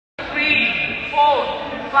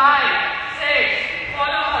4, 5, 6,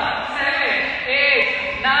 follow her, 7,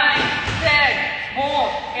 8, 9, 10, more,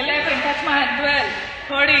 11, touch my hand,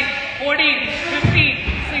 12, 13, 14, 15,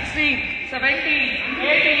 16, 17,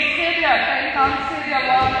 18, stay there, try to count, stay there,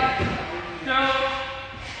 1, 2,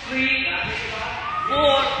 3,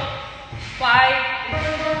 4, 5,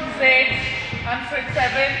 6, and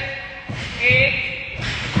 7, 8,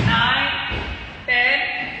 9, 10,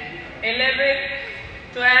 11,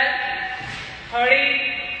 12, 13,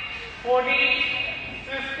 14,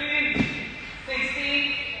 15,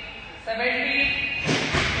 16, 17,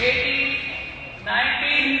 18,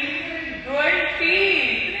 19, 20.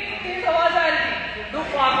 Please आवाज आ रही है. Do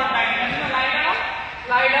forward 9. Lie down.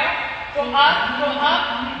 Lie down. Go up. Go up.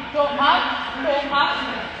 Go up. Go up.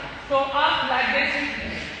 Go up like this.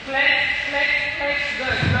 Flex. Flex. Flex.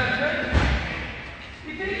 Good. Good. Good.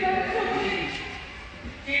 कितनी कर रहे हो?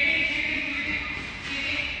 Cheating. Cheating. Cheating.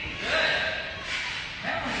 Cheating. Good.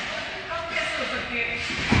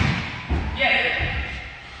 Yes.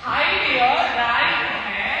 Hide your right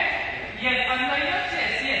hand. Yes, under your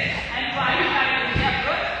chest. Yes. And try to yeah,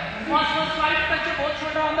 good. First try to touch your both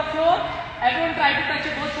shoulder on the floor. Everyone try to touch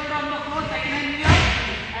your both shoulder on the floor. Second hand here.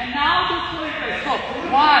 And now do full twist. So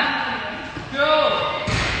 1, 2,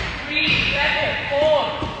 3, 4,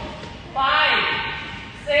 5,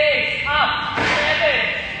 6, up,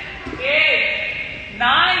 7, 8,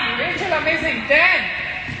 9. Rachel, amazing. 10,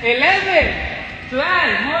 11,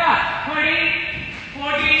 12, more up. 13,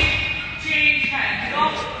 14, change hands. Go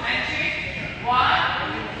and change. 1,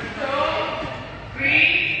 2,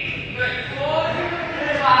 3, good. 4,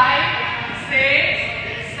 5, 6,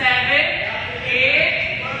 7, 8,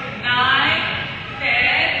 9,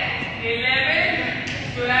 10, 11,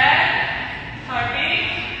 12, 13,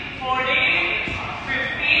 14,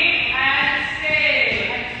 15, and stay.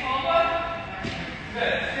 And forward.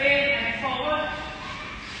 Good. Stay and forward.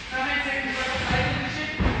 Come and sit in butterfly position.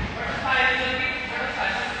 Butterfly position. Butterfly.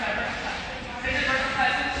 Sit in butterfly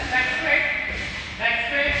position. Back straight. Back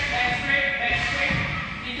straight. Back straight. Back straight.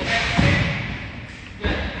 Keep the back straight.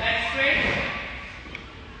 Good. Back straight.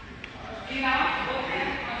 In out. Okay.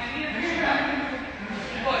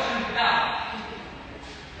 Push. Down.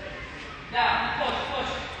 Down. Push.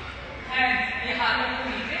 Push. Hands. ये हाथों को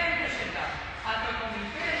नीचे and push it down. हाथों को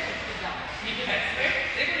नीचे and push it down. Keep the back straight.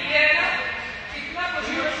 देखो ये है ना. इतना push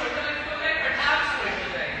करो shoulder length को ले but arms straight हो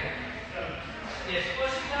जाएंगे. Yes.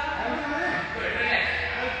 Push it down. Good. Relax.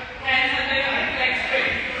 Hands under your head. Leg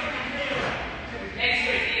straight. Leg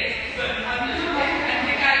straight. Yes. Good. Up the leg and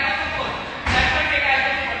take elbow support. Left one take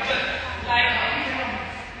elbow support. Good. Like up.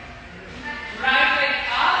 Right leg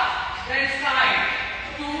up. Then side.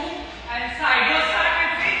 2 and side. Go start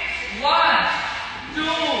with me. 1, 2,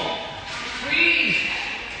 3,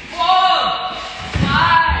 4,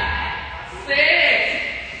 5, 6,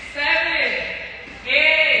 7,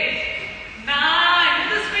 8, 9. With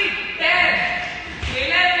the speed. 10,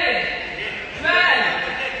 11, 12,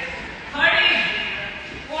 13,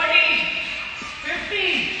 14,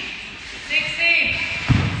 15, 16,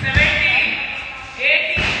 17,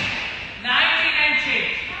 18, 19, and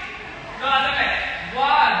change. Go other way.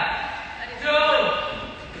 1, 2,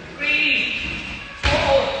 3,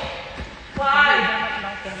 4, 5,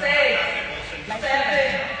 6, 7,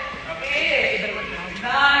 8,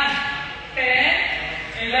 9, 10,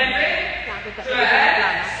 11, 12,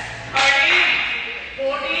 13,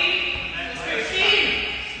 14, 15,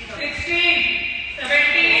 16,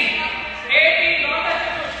 17, 18,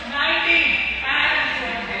 19, and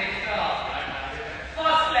 20. Stop.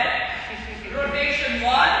 First leg. Rotation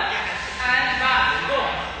 1 and back. Go.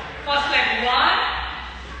 First leg 1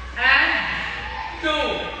 and 2,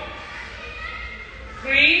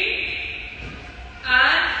 3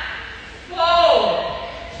 and 4,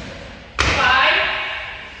 5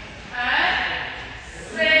 and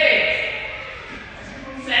 6,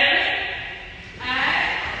 7 and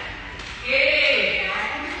 8,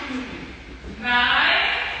 9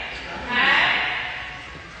 and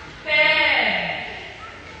 10,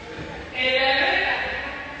 11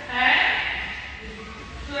 and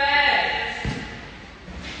 12,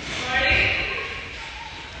 13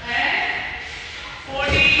 and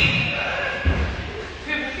 14,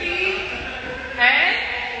 15 and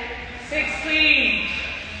 16,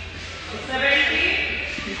 17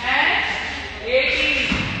 and 18,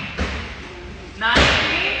 19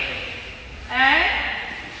 and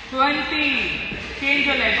 20. Change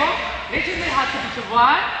your leg. Rachel मेरे हाथ से पीछे.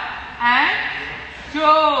 1 and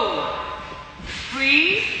 2,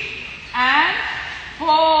 3 and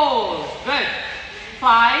 4. Good.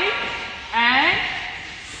 5 and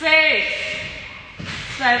 6,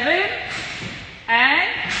 7 and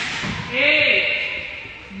 8.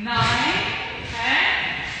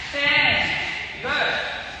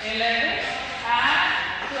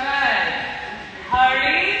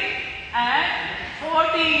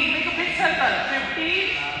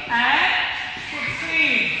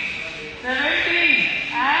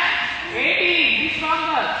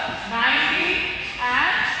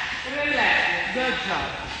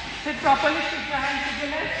 properly stick your hand to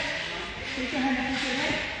your leg. Stick your hand to your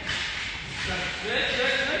leg. Good.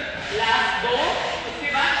 Last 2. उसके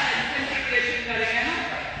बाद handstand preparation करेंगे ना.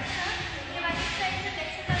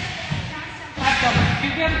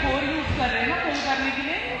 क्योंकि हम कोर यूज कर रहे हैं ना कोर करने के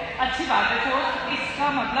लिए. अच्छी बात है. कोर इसका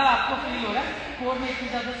मतलब आपको फील हो रहा है कोर में इतनी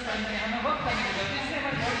ज़्यादा स्ट्रेंथ है, हमें वर्क करने की जरूरत है. इसलिए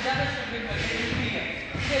हम बहुत ज़्यादा स्ट्रेंथ करते हैं.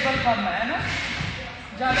 टेबल कम है ना,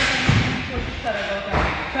 ज़्यादा करने की कोशिश करेगा.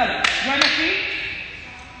 चलो join your feet.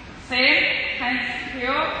 Same hands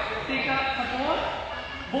here. Take a support.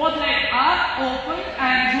 Both legs are open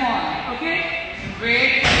and join. Okay.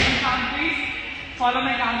 Wait. Count please. Follow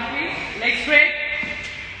my count please. Legs straight.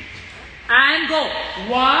 And go.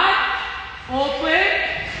 1, open,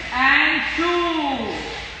 and 2.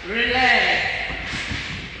 Relax.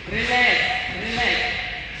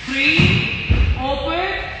 3, open,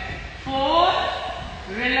 4,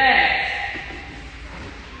 relax.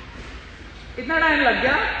 इतना time लग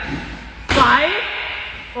गया. 5,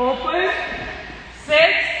 open,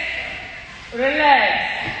 6, relax.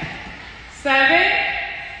 7,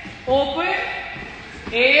 open,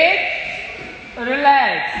 8,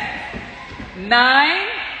 relax. 9,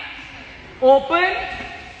 open,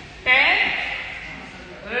 10,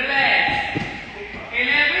 relax.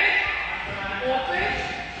 11, open,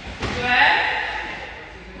 12,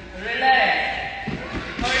 relax.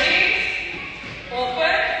 13,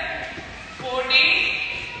 open, 14,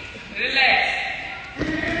 relax.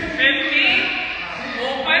 15,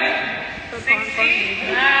 open, 16,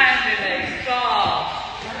 and relax. Stop.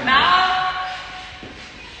 Now,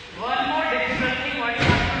 one more difficult thing what you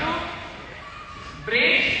have to do.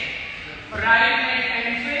 Break, right leg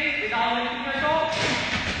tension without lifting your toe.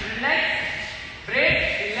 Relax, break,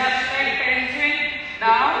 left leg tension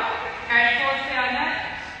down. Cat pose से आना है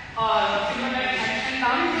और single leg tension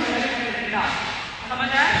down, single leg tension down. समझ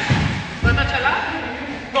आया? पता चला?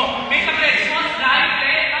 Go. Make a break. First right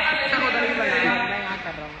leg.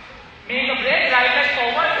 Make a break. Right leg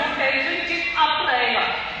forward. Do tension. Chin up रहेगा.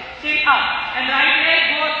 Chin up. And right leg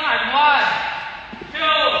goes hard. 1,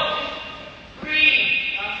 2, 3,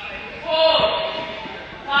 4,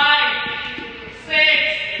 5, 6,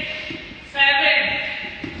 7,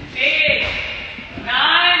 8,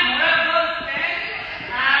 9, more goes 10,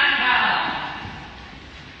 and down.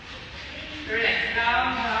 Relax. Down.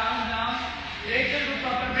 Later do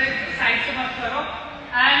proper break. Side से मत करो.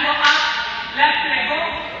 And go up. Left leg go.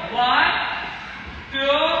 1,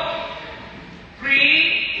 2, 3.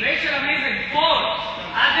 Rachel, amazing. 4.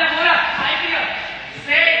 Adya, more. 5 here.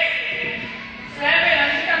 6. 7,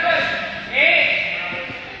 Anshika, good. 8,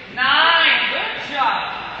 9, good job.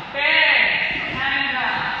 10, and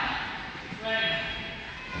down. 20.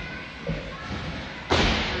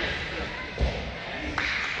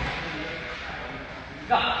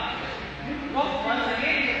 Go. Once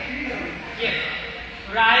again. Yes.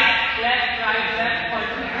 Right, left, alternate.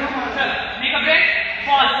 Make a break.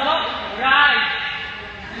 Pause. Go. Right,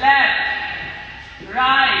 left.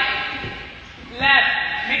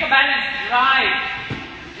 Make a balance. Right,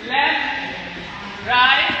 left,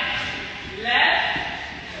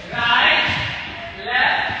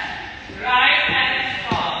 and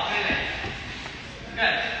stop. Relax.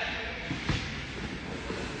 Good.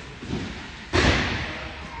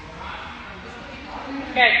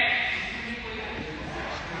 Okay.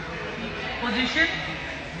 Position.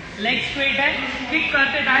 Leg straight है. Kick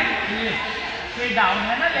करते time lift. Straight down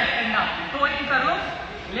है ना, left and down. तो इन कर लो.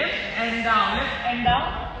 Lift and down.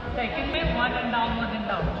 Second में 1 and down.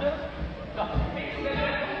 Sure. Go.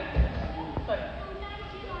 Sorry.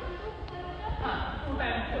 2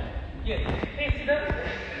 times. Yes. Face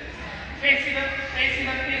either.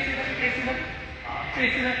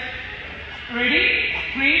 Ready?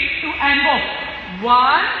 3, 2, and go.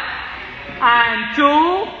 1 and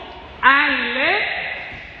 2 and lift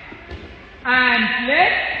and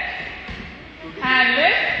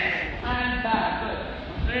back. Good.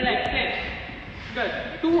 Relax. Good.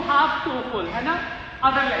 2 half, 2 full. है ना?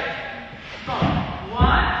 Other leg. Go.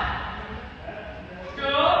 1,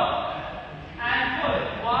 2, and full.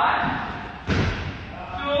 1,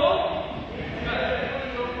 2. Good.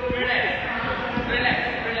 Relax.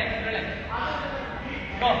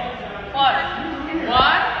 Go. Pause.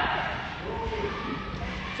 1,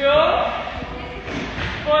 2.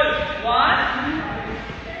 Full. 1,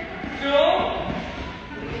 2.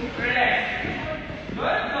 Relax.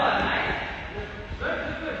 Good. Nice. Good.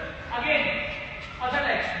 Again. Other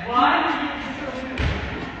leg. 1,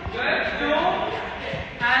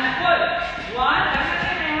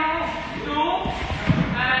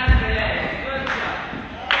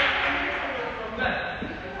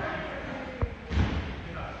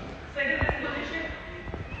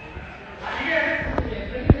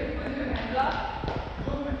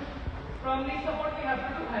 have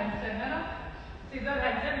to do handstand, है ना? Scissor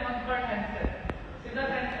handstand, 1/3 handstand. Scissor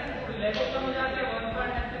handstand leg open हो जाते हैं,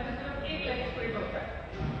 1/3 handstand में सिर्फ एक leg straight होता है.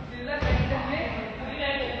 Scissor handstand में पूरी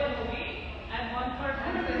leg open होगी and 1/3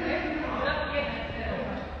 handstand में सिर्फ ये handstand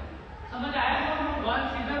होगा. समझ आया? One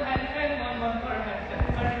scissor handstand, one 1/3 handstand.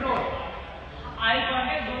 Control. Eye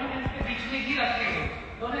contact दोनों hands के बीच में ही रखेंगे.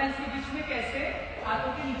 दोनों hands के बीच में कैसे?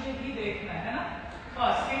 हाथों के नीचे भी देखना है ना?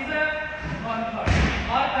 First scissor, 1/3.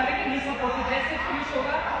 और करेंगे नी सपोर्ट. जैसे फिनिश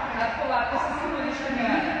होगा आपको वापस इसी पोजीशन में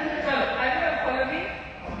आना है. चलो, आगे आप फॉलो मी.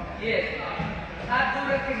 Yes. हाथ दूर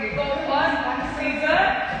रखेंगे. Go first scissor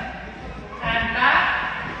and back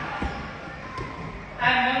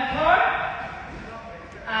and 1/3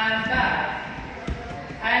 and back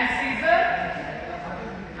and scissor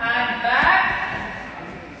and back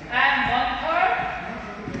and 1/3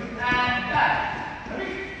 and back.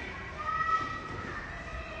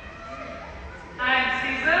 And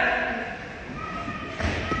scissor,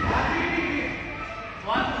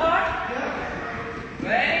 1/3.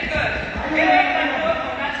 Very good. Okay, control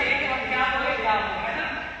होना चाहिए कि हम क्या बोले है ना?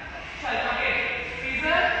 चल, okay.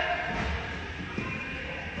 Scissor,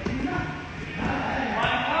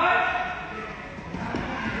 1/3.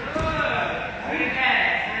 Good.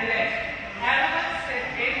 Relax, relax. Everyone sit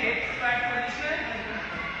in hip squat position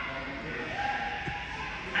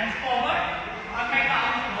and forward. On my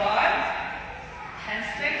count 1.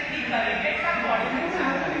 handstand ही करेंगे, सब बॉडी में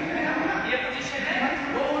करेंगे. ये पोजीशन है,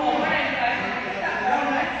 वो फॉरवर्ड एंड करेंगे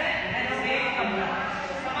एंड सेम अपना.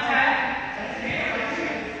 समझ आया?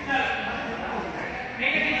 चलो,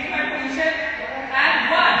 make it in squat position and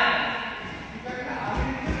 1.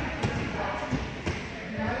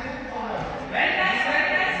 Very nice, very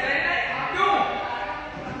nice, very nice. 2.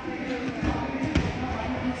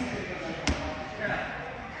 चलो,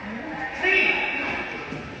 3.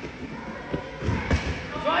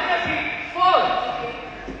 Join the feet. 4.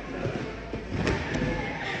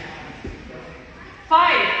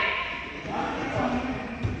 5.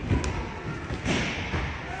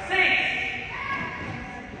 6.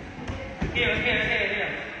 Here.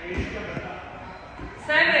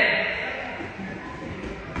 7.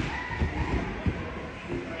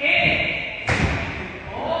 8.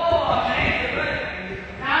 Oh, nice, good.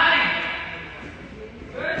 9.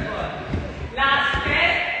 Good one. Last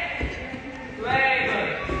 10. Very good.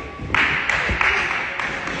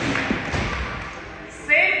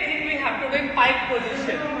 Same thing we have to do in pike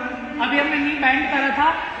position. अभी हमने नी band करा था.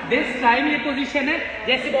 This time ये position है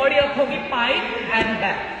जैसे body up होगी पाइक and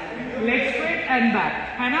back, leg straight and back,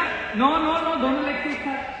 है ना? नो दोनों लेग के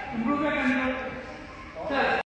साथ इम्प्रूव करना. चल